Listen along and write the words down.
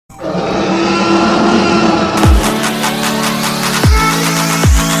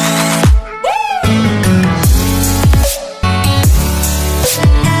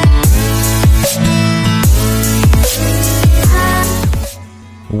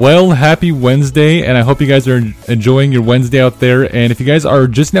Well, happy Wednesday, and I hope you guys are enjoying your Wednesday out there. And if you guys are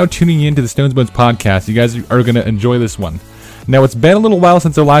just now tuning in to the Stones Bones podcast, you guys are going to enjoy this one. Now, it's been a little while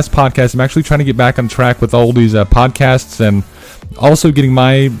since our last podcast. I'm actually trying to get back on track with all these podcasts and also getting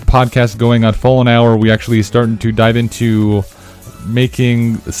my podcast going on Fallen Hour. We actually starting to dive into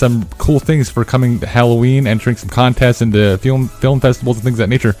making some cool things for coming Halloween, entering some contests into film festivals and things of that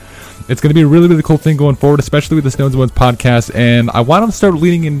nature. It's going to be a really, really cool thing going forward, especially with the Stones and Bones podcast. And I want to start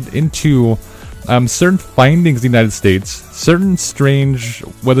leading into certain findings in the United States, certain strange,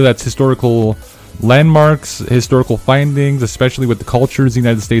 whether that's historical landmarks, historical findings, especially with the cultures in the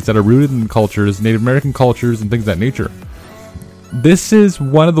United States that are rooted in cultures, Native American cultures, and things of that nature. This is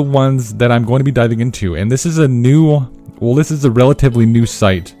one of the ones that I'm going to be diving into, and this is this is a relatively new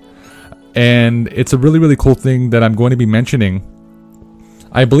site, and it's a really, really cool thing that I'm going to be mentioning.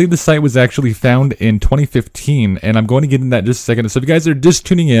 I believe the site was actually found in 2015, and I'm going to get into that in just a second. So if you guys are just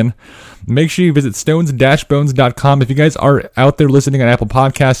tuning in, make sure you visit stones-bones.com. If you guys are out there listening on Apple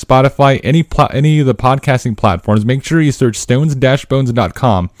Podcasts, Spotify, any of the podcasting platforms, make sure you search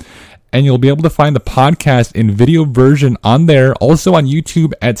stones-bones.com, and you'll be able to find the podcast in video version on there, also on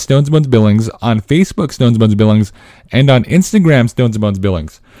YouTube at Stones Bones Billings, on Facebook Stones Bones Billings, and on Instagram Stones Bones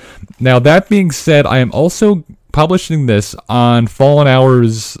Billings. Now, that being said, I am also publishing this on Fallen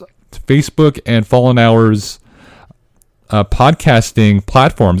Hour's Facebook and Fallen Hour's podcasting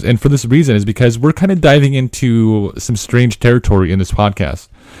platforms, and for this reason is because we're kind of diving into some strange territory in this podcast,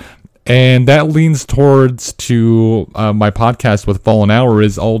 and that leans towards to my podcast with Fallen Hour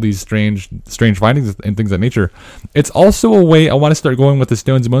is all these strange findings and things of that nature. It's also a way I want to start going with the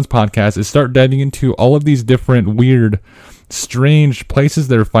Stones and Bones podcast is start diving into all of these different weird, strange places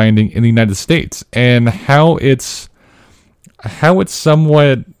they're finding in the United States, and how it's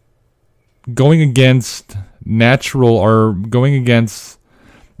somewhat going against natural or going against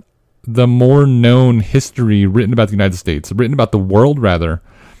the more known history written about the United States, written about the world rather,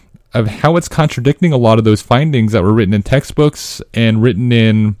 of how it's contradicting a lot of those findings that were written in textbooks and written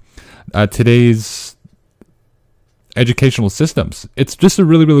in today's educational systems. It's just a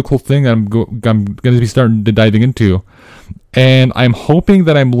really, really cool thing that I'm going to be starting to diving into. And I'm hoping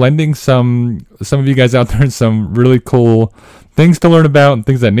that I'm lending some of you guys out there some really cool things to learn about and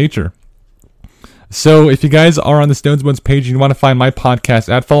things of that nature. So if you guys are on the Stones Bones page and you want to find my podcast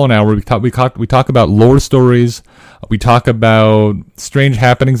at Fallen Hour, we talk about lore stories, we talk about strange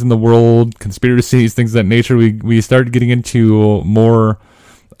happenings in the world, conspiracies, things of that nature. We started getting into more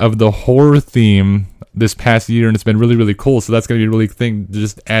of the horror theme this past year, and it's been really, really cool. So that's going to be a really thing to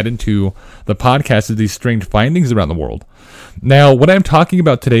just add into the podcast is these strange findings around the world. Now, what I'm talking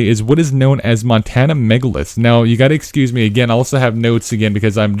about today is what is known as Montana megaliths. Now, you got to excuse me again. I also have notes again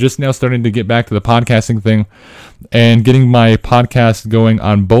because I'm just now starting to get back to the podcasting thing and getting my podcast going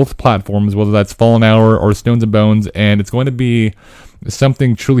on both platforms, whether that's Fallen Hour or Stones and Bones, and it's going to be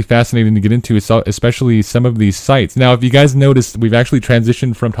something truly fascinating to get into, especially some of these sites. Now, if you guys noticed, we've actually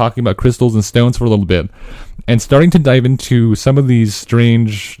transitioned from talking about crystals and stones for a little bit and starting to dive into some of these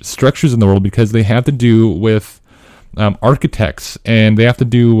strange structures in the world because they have to do with architects, and they have to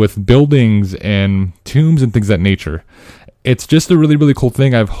do with buildings and tombs and things of that nature. It's just a really, really cool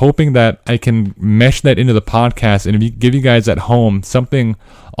thing. I'm hoping that I can mesh that into the podcast and give you guys at home something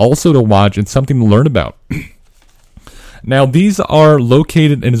also to watch and something to learn about. Now, these are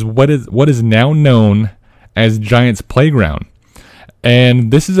located in what is now known as Giant's Playground. And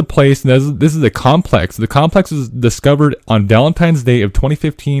this is a place, this is a complex. The complex was discovered on Valentine's Day of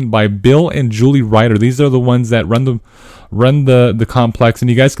 2015 by Bill and Julie Ryder. These are the ones that run the complex, and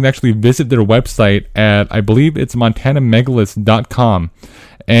you guys can actually visit their website at, I believe it's montanamegaliths.com.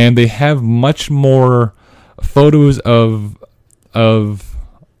 And they have much more photos of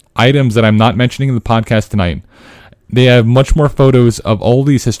items that I'm not mentioning in the podcast tonight. They have much more photos of all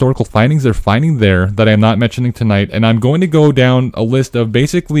these historical findings they're finding there that I'm not mentioning tonight. And I'm going to go down a list of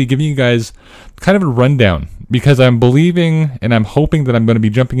basically giving you guys kind of a rundown because I'm believing and I'm hoping that I'm going to be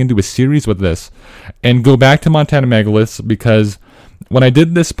jumping into a series with this and go back to Montana megaliths because when I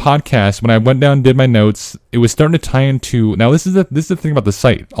did this podcast, when I went down and did my notes, it was starting to tie into, now this is the thing about the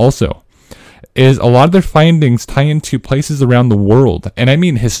site also, is a lot of their findings tie into places around the world. And I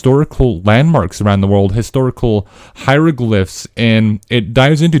mean historical landmarks around the world, historical hieroglyphs, and it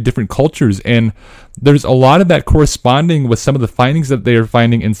dives into different cultures. And there's a lot of that corresponding with some of the findings that they are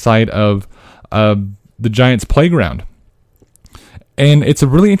finding inside of the Giant's Playground. And it's a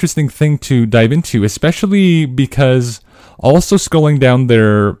really interesting thing to dive into, especially because also scrolling down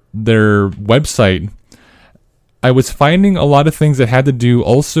their website, I was finding a lot of things that had to do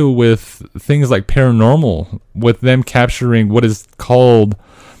also with things like paranormal, with them capturing what is called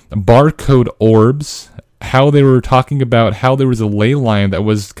barcode orbs, how they were talking about how there was a ley line that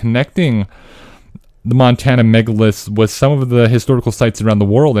was connecting the Montana megaliths with some of the historical sites around the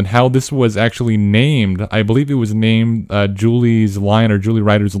world, and how this was actually named. I believe it was named Julie's Line or Julie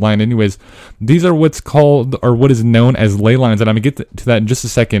Ryder's Line. Anyways, these are what's called, or what is known as ley lines, and I'm going to get to that in just a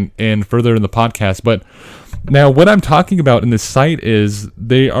second and further in the podcast. But now what I'm talking about in this site is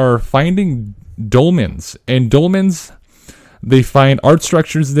they are finding dolmens, and dolmens, they find art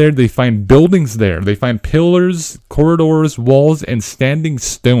structures there, they find buildings there, they find pillars, corridors, walls, and standing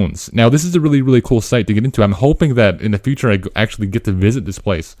stones. Now, this is a really, really cool site to get into. I'm hoping that in the future I actually get to visit this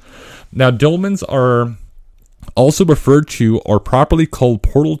place. Now, dolmens are also referred to or properly called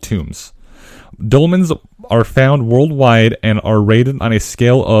portal tombs. Dolmens are found worldwide and are rated on a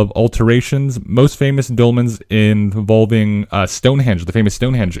scale of alterations, most famous dolmens involving Stonehenge, the famous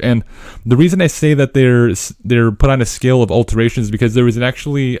Stonehenge. And the reason I say that they're put on a scale of alterations is because there was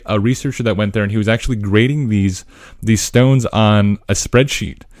actually a researcher that went there, and he was actually grading these stones on a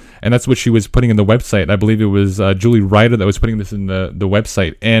spreadsheet. And that's what she was putting in the website. I believe it was Julie Ryder that was putting this in the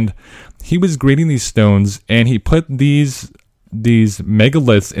website. And he was grading these stones, and he put these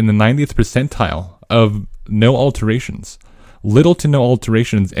megaliths in the 90th percentile of no alterations, little to no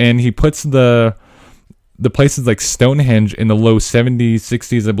alterations. And he puts the places like Stonehenge in the low 70s,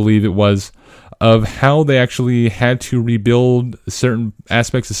 60s, I believe it was, of how they actually had to rebuild certain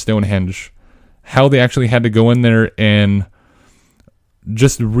aspects of Stonehenge, how they actually had to go in there and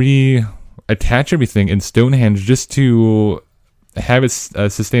just reattach everything in Stonehenge just to have its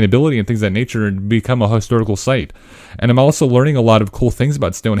sustainability and things of that nature and become a historical site. And I'm also learning a lot of cool things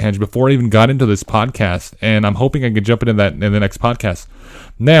about Stonehenge before I even got into this podcast, and I'm hoping I can jump into that in the next podcast.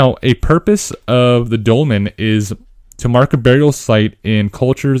 Now, a purpose of the dolmen is to mark a burial site in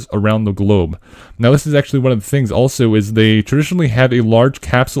cultures around the globe. Now, this is actually one of the things also is they traditionally have a large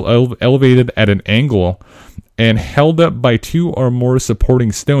capsule elevated at an angle and held up by two or more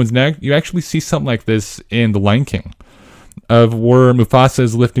supporting stones. Now, you actually see something like this in The Lion King, of where Mufasa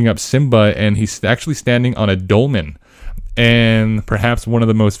is lifting up Simba, and he's actually standing on a dolmen, and perhaps one of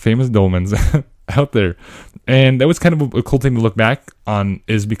the most famous dolmens out there. And that was kind of a cool thing to look back on,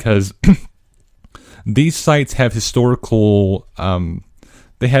 is because these sites have historical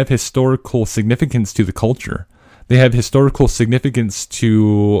significance to the culture. They have historical significance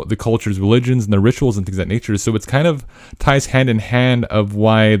to the culture's religions and their rituals and things of that nature. So it's kind of ties hand in hand of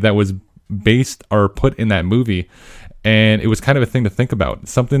why that was based or put in that movie. And it was kind of a thing to think about,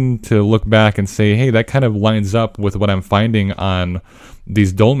 something to look back and say, hey, that kind of lines up with what I'm finding on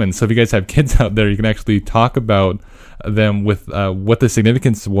these dolmens. So if you guys have kids out there, you can actually talk about them with what the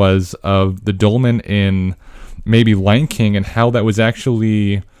significance was of the dolmen in maybe Lion King, and how that was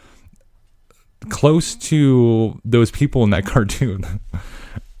actually close to those people in that cartoon.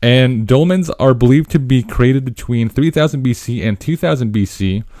 And dolmens are believed to be created between 3000 BC and 2000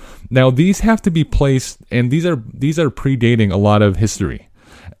 BC. Now, these have to be placed, and these are predating a lot of history.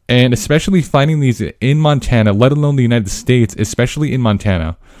 And especially finding these in Montana, let alone the United States, especially in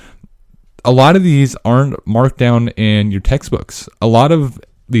Montana, a lot of these aren't marked down in your textbooks. A lot of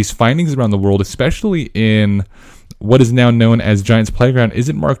these findings around the world, especially in what is now known as Giant's Playground,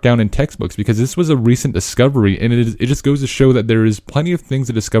 isn't marked down in textbooks, because this was a recent discovery, and it just goes to show that there is plenty of things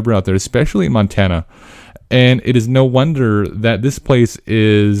to discover out there, especially in Montana. And it is no wonder that this place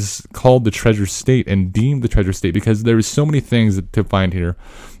is called the Treasure State and deemed the Treasure State, because there is so many things to find here.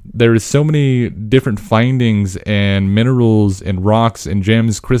 There is so many different findings and minerals and rocks and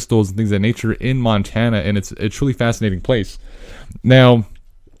gems, crystals, and things of that nature in Montana, and it's a truly fascinating place. Now,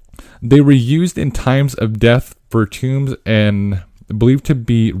 they were used in times of death for tombs and believed to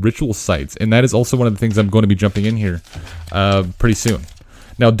be ritual sites, and that is also one of the things I'm going to be jumping in here pretty soon.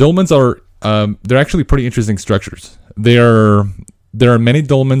 Now, dolmens are they're actually pretty interesting structures. There are many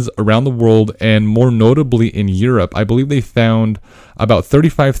dolmens around the world, and more notably in Europe. I believe they found about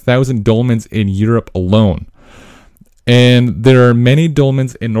 35,000 dolmens in Europe alone. And there are many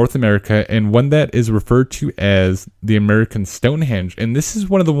dolmens in North America, and one that is referred to as the American Stonehenge. And this is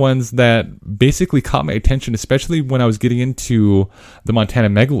one of the ones that basically caught my attention, especially when I was getting into the Montana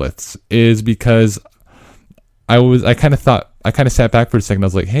megaliths, is because I kind of sat back for a second. I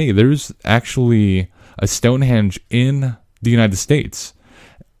was like, hey, there's actually a Stonehenge in the United States.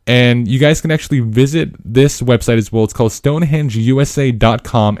 And you guys can actually visit this website as well. It's called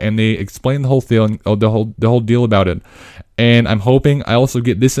StonehengeUSA.com, and they explain the whole thing, the whole deal about it. And I'm hoping I also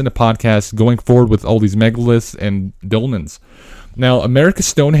get this in a podcast going forward with all these megaliths and dolmens. Now, America's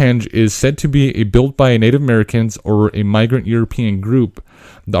Stonehenge is said to be built by Native Americans or a migrant European group.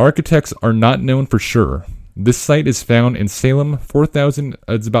 The architects are not known for sure. This site is found in Salem, 4,000.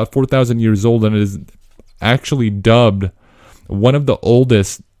 It's about 4,000 years old, and it is actually dubbed one of the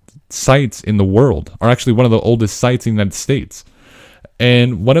oldest sites in the world, or actually one of the oldest sites in the United States.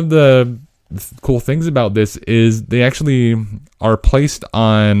 And one of the cool things about this is they actually are placed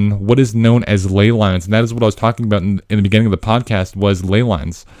on what is known as ley lines, and that is what I was talking about in the beginning of the podcast, was ley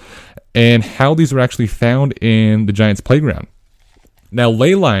lines, and how these were actually found in the Giants playground. Now,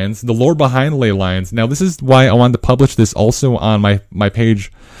 ley lines, the lore behind ley lines. Now, this is why I wanted to publish this also on my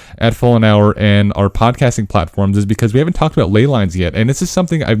page at Fallen Hour and our podcasting platforms, is because we haven't talked about ley lines yet, and this is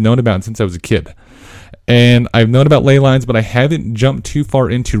something I've known about since I was a kid. And I've known about ley lines, but I haven't jumped too far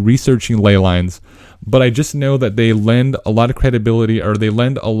into researching ley lines. But I just know that they lend a lot of credibility, or they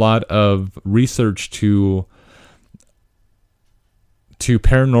lend a lot of research to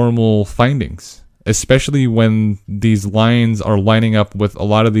paranormal findings, especially when these lines are lining up with a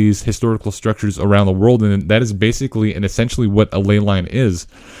lot of these historical structures around the world. And that is basically and essentially what a ley line is.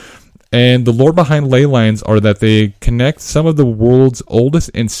 And the lore behind ley lines are that they connect some of the world's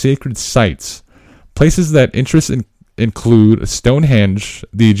oldest and sacred sites. Places that interest include Stonehenge,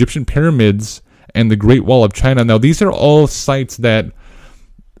 the Egyptian pyramids, and the Great Wall of China. Now, these are all sites that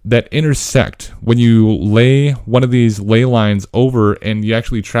intersect when you lay one of these ley lines over, and you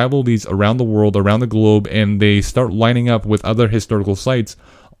actually travel these around the world, around the globe, and they start lining up with other historical sites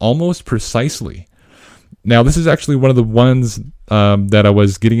almost precisely. Now, this is actually one of the ones that I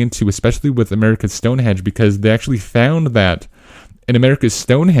was getting into, especially with America's Stonehenge, because they actually found that in America's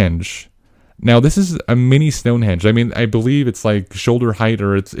Stonehenge. Now, this is a mini Stonehenge. I mean, I believe it's like shoulder height,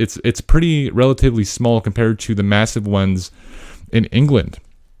 or it's pretty relatively small compared to the massive ones in England.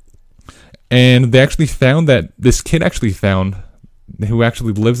 And they actually found that this kid actually found, who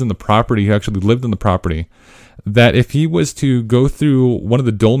actually lives in the property, who actually lived in the property, that if he was to go through one of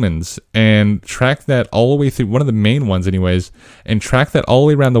the dolmens and track that all the way through, one of the main ones anyways, and track that all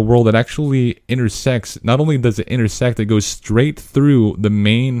the way around the world, it actually intersects. Not only does it intersect, it goes straight through the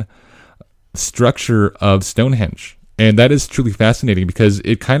main structure of Stonehenge. And that is truly fascinating, because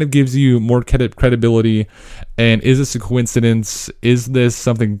it kind of gives you more credibility. And is this a coincidence? Is this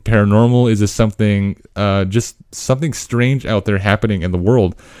something paranormal? Is this something just something strange out there happening in the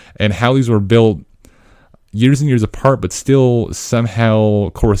world? And how these were built years and years apart, but still somehow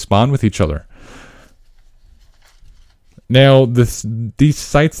correspond with each other. Now, these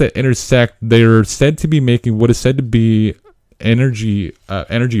sites that intersect, they're said to be making what is said to be energy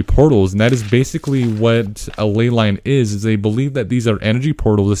portals, and that is basically what a ley line is they believe that these are energy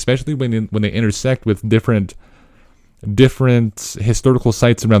portals, especially when they intersect with different historical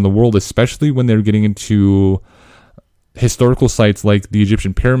sites around the world, especially when they're getting into historical sites like the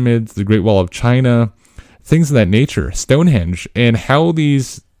Egyptian pyramids, the Great Wall of China, things of that nature, Stonehenge. And how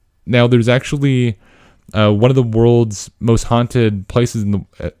these, now there's actually one of the world's most haunted places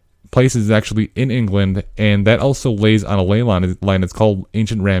is actually in England, and that also lays on a ley line. It's called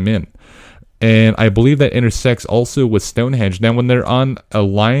Ancient Ram Inn, and I believe that intersects also with Stonehenge. Now, when they're on a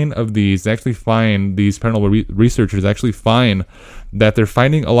line of these, they actually find, these paranormal researchers actually find that they're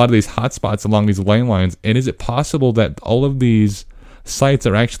finding a lot of these hotspots along these ley lines. And is it possible that all of these sites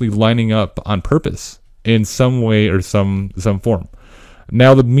are actually lining up on purpose in some way or some form?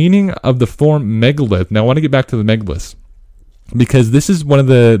 Now, the meaning of the form megalith. Now, I want to get back to the megaliths, because this is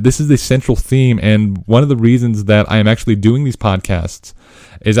the central theme, and one of the reasons that I am actually doing these podcasts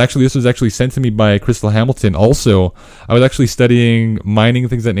is actually, this was actually sent to me by Crystal Hamilton. Also, I was actually studying mining,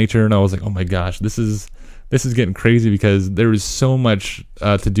 things of that nature, and I was like, oh my gosh, this is getting crazy, because there is so much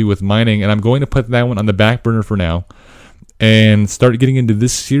to do with mining, and I'm going to put that one on the back burner for now and start getting into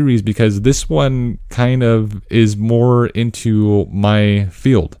this series, because this one kind of is more into my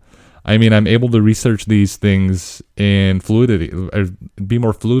field. I mean, I'm able to research these things in fluidity, or be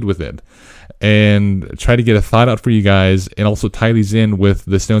more fluid with it, and try to get a thought out for you guys, and also tie these in with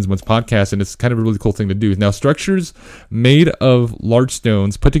the Stones and Bones podcast. And it's kind of a really cool thing to do. Now, structures made of large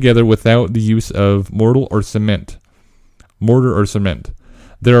stones put together without the use of mortar or cement.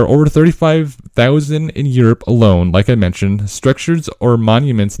 There are over 35,000 in Europe alone, like I mentioned. Structures or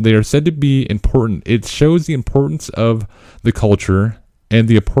monuments, they are said to be important. It shows the importance of the culture and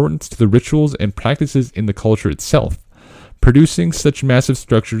the importance to the rituals and practices in the culture itself, producing such massive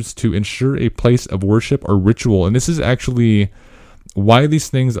structures to ensure a place of worship or ritual. And this is actually why these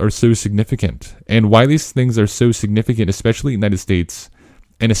things are so significant, and why these things are so significant, especially in the United States,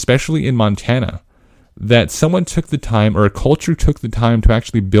 and especially in Montana, that someone took the time, or a culture took the time, to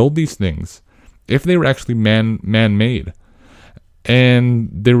actually build these things, if they were actually man-made. And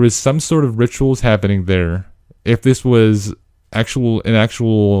there was some sort of rituals happening there. If this was an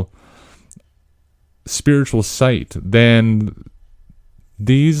actual spiritual site, then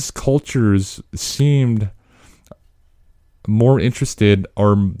these cultures seemed more interested,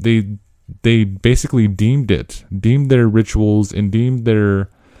 or they basically deemed their rituals and deemed their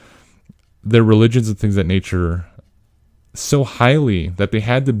religions and things of that nature so highly that they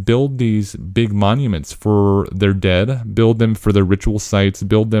had to build these big monuments for their dead, build them for their ritual sites,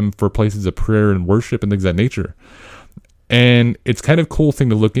 build them for places of prayer and worship and things of that nature. And it's kind of cool thing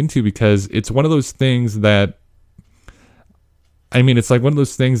to look into, because it's one of those things that, I mean, it's like one of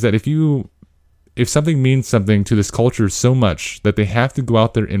those things that if something means something to this culture so much that they have to go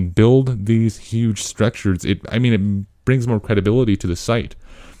out there and build these huge structures, it brings more credibility to the site,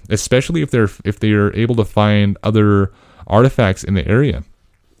 especially if they're able to find other artifacts in the area.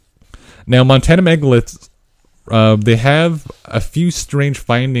 Now, Montana megaliths, they have a few strange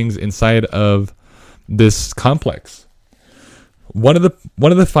findings inside of this complex. One of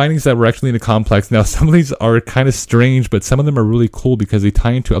the findings that were actually in the complex, now some of these are kind of strange, but some of them are really cool because they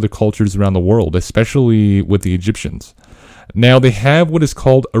tie into other cultures around the world, especially with the Egyptians. Now, they have what is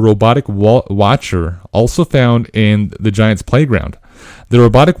called a robotic watcher, also found in the Giant's Playground. The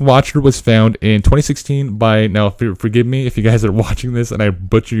robotic watcher was found in 2016 by, now forgive me if you guys are watching this and I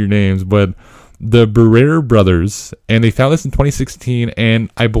butcher your names, but the Barrera brothers, and they found this in 2016, and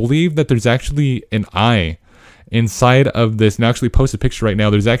I believe that there's actually an eye inside of this, and I'll actually post a picture right now.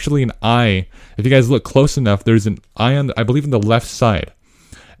 There's actually an eye. If you guys look close enough, there's an eye on, I believe, in the left side.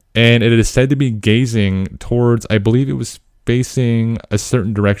 And it is said to be gazing towards, I believe it was facing a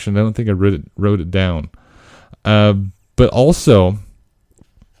certain direction. I don't think I wrote it down. But also,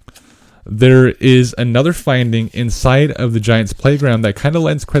 there is another finding inside of the Giant's Playground that kind of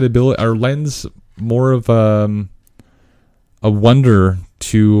lends credibility, or lends more of a wonder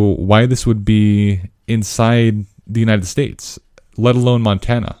to why this would be inside the United States, let alone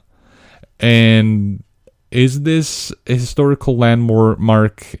Montana. And is this a historical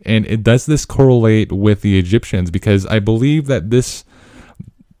landmark, and does this correlate with the Egyptians? Because I believe that this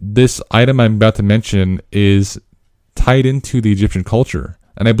item I'm about to mention is tied into the Egyptian culture,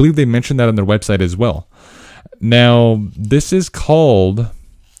 and I believe they mentioned that on their website as well. Now, this is called,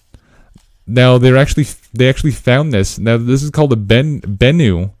 now they actually found this. Now, this is called a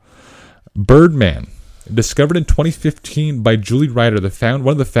Bennu Birdman, discovered in 2015 by Julie Ryder, one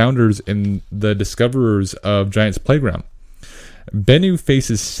of the founders and the discoverers of Giant's Playground. Bennu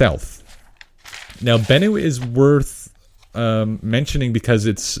faces south. Now, Bennu is worth mentioning because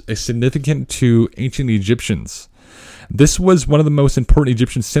it's significant to ancient Egyptians. This was one of the most important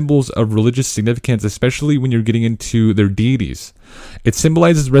Egyptian symbols of religious significance, especially when you're getting into their deities. It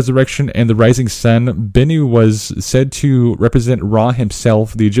symbolizes resurrection and the rising sun. Bennu was said to represent Ra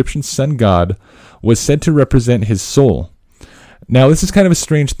himself. The Egyptian sun god was said to represent his soul. Now, this is kind of a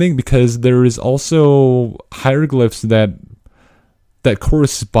strange thing because there is also hieroglyphs that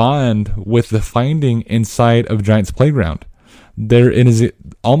correspond with the finding inside of Giant's Playground. There is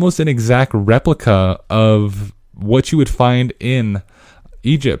almost an exact replica of what you would find in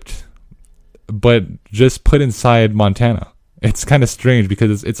Egypt, but just put inside Montana. It's kind of strange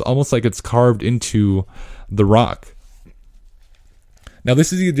because it's almost like it's carved into the rock. Now,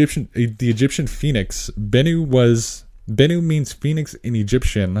 this is the Egyptian phoenix. Bennu means phoenix in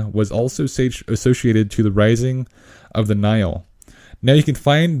Egyptian, was also associated to the rising of the Nile. Now, you can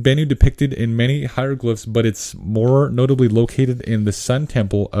find Bennu depicted in many hieroglyphs, but it's more notably located in the sun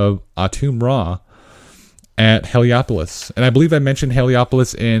temple of Atum Ra at Heliopolis. And I believe I mentioned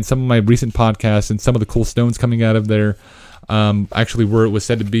Heliopolis in some of my recent podcasts and some of the cool stones coming out of there, actually where it was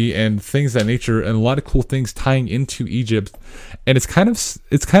said to be, and things of that nature, and a lot of cool things tying into Egypt. And it's kind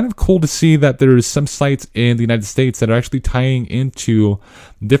of cool to see that there's some sites in the United States that are actually tying into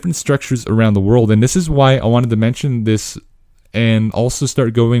different structures around the world. And this is why I wanted to mention this and also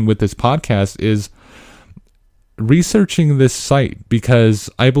start going with this podcast, is researching this site, because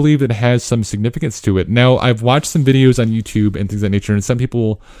I believe it has some significance to it. Now, I've watched some videos on YouTube and things of that nature, and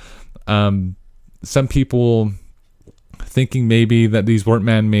some people thinking maybe that these weren't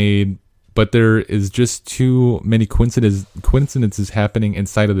man-made, but there is just too many coincidences happening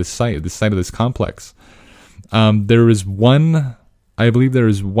inside of this site of this complex. I believe there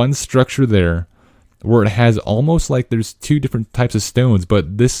is one structure there where it has almost like there's two different types of stones,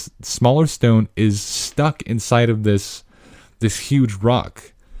 but this smaller stone is stuck inside of this huge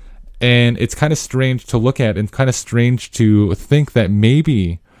rock. And it's kind of strange to look at, and kind of strange to think that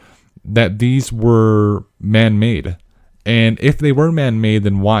maybe that these were man-made. And if they were man-made,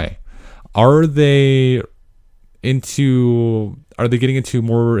 then why? Are they getting into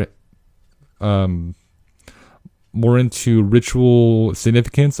more more into ritual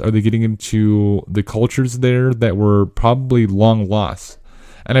significance? Are they getting into the cultures there that were probably long lost?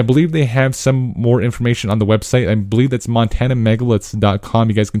 And I believe they have some more information on the website. I believe that's montanamegalitts.com.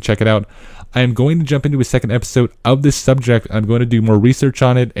 You guys can check it out. I am going to jump into a second episode of this subject. I'm going to do more research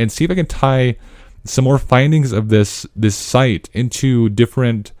on it and see if I can tie some more findings of this site into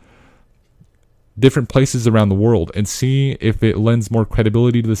different places around the world, and see if it lends more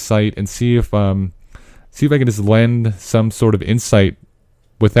credibility to the site, and see if I can just lend some sort of insight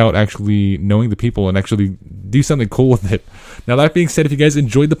without actually knowing the people and actually do something cool with it. Now, that being said, if you guys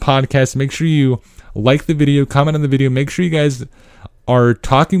enjoyed the podcast, make sure you like the video, comment on the video. Make sure you guys are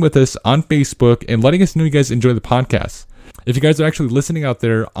talking with us on Facebook and letting us know you guys enjoy the podcast. If you guys are actually listening out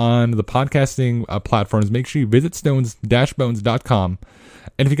there on the podcasting platforms, make sure you visit stones-bones.com.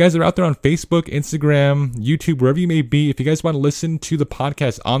 And if you guys are out there on Facebook, Instagram, YouTube, wherever you may be, if you guys want to listen to the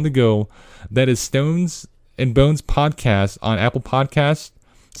podcast on the go, that is Stones and Bones Podcast on Apple Podcasts,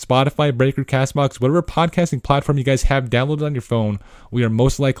 Spotify, Breaker, CastBox, whatever podcasting platform you guys have downloaded on your phone, we are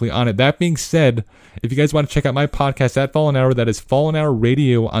most likely on it. That being said, if you guys want to check out my podcast at Fallen Hour, that is Fallen Hour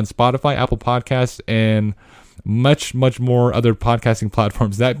Radio on Spotify, Apple Podcasts, and much, much more other podcasting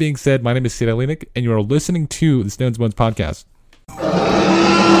platforms. That being said, my name is Sid Alinick, and you are listening to the Stones Bones Podcast.